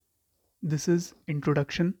This is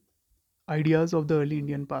Introduction Ideas of the Early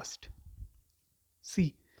Indian Past.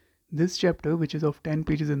 See, this chapter, which is of 10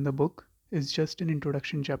 pages in the book, is just an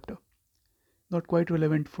introduction chapter. Not quite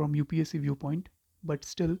relevant from UPSC viewpoint, but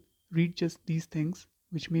still read just these things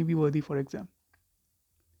which may be worthy for exam.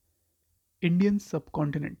 Indian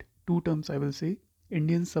subcontinent, two terms I will say,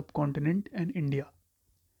 Indian subcontinent and India.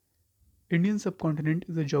 Indian subcontinent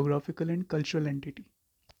is a geographical and cultural entity.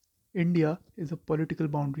 India is a political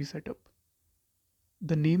boundary setup.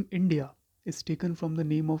 The name India is taken from the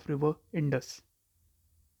name of river Indus.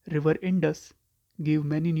 River Indus gave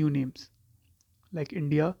many new names like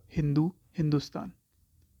India, Hindu, Hindustan.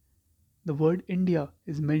 The word India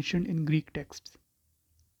is mentioned in Greek texts.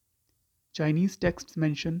 Chinese texts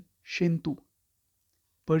mention Shintu.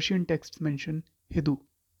 Persian texts mention Hidu.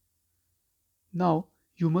 Now,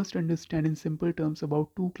 you must understand in simple terms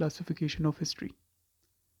about two classification of history.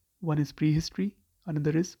 One is prehistory,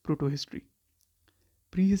 another is protohistory.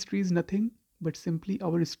 Prehistory is nothing but simply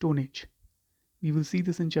our Stone Age. We will see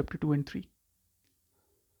this in chapter 2 and 3.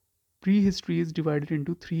 Prehistory is divided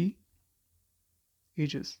into three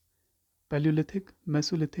ages: Paleolithic,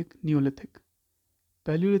 Mesolithic, Neolithic.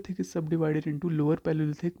 Paleolithic is subdivided into Lower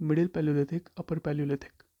Paleolithic, Middle Paleolithic, Upper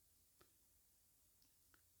Paleolithic.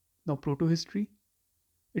 Now, protohistory.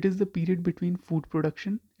 It is the period between food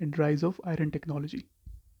production and rise of iron technology.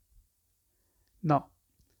 Now,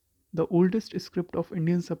 the oldest script of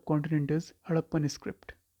Indian subcontinent is Harappan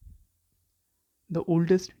script. The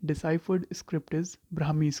oldest deciphered script is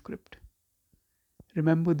Brahmi script.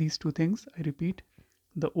 Remember these two things, I repeat.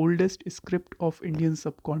 The oldest script of Indian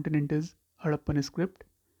subcontinent is Harappan script.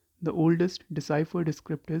 The oldest deciphered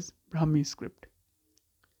script is Brahmi script.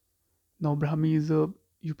 Now, Brahmi is a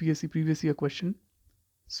UPSC previous year question,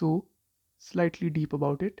 so slightly deep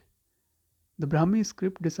about it. The Brahmi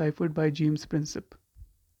script deciphered by James Princip.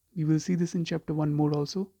 We will see this in chapter 1 more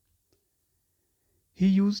also. He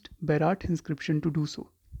used Bairat inscription to do so.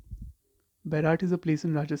 Bairat is a place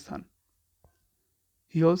in Rajasthan.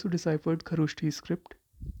 He also deciphered Kharoshthi script.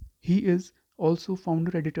 He is also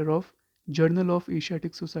founder editor of Journal of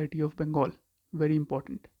Asiatic Society of Bengal. Very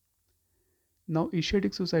important. Now,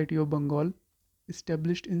 Asiatic Society of Bengal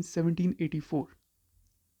established in 1784.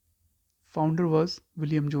 Founder was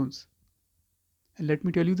William Jones. And let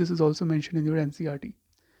me tell you, this is also mentioned in your NCERT.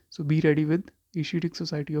 So be ready with Asiatic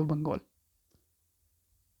Society of Bengal.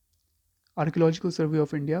 Archaeological Survey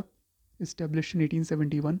of India, established in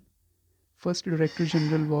 1871. First Director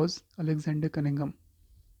General was Alexander Cunningham.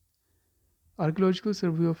 Archaeological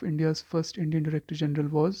Survey of India's first Indian Director General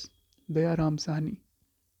was Dayaram Sahni.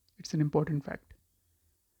 It's an important fact.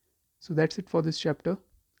 So that's it for this chapter.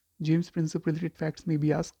 James Princip related facts may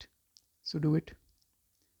be asked, so do it.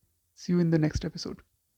 See you in the next episode.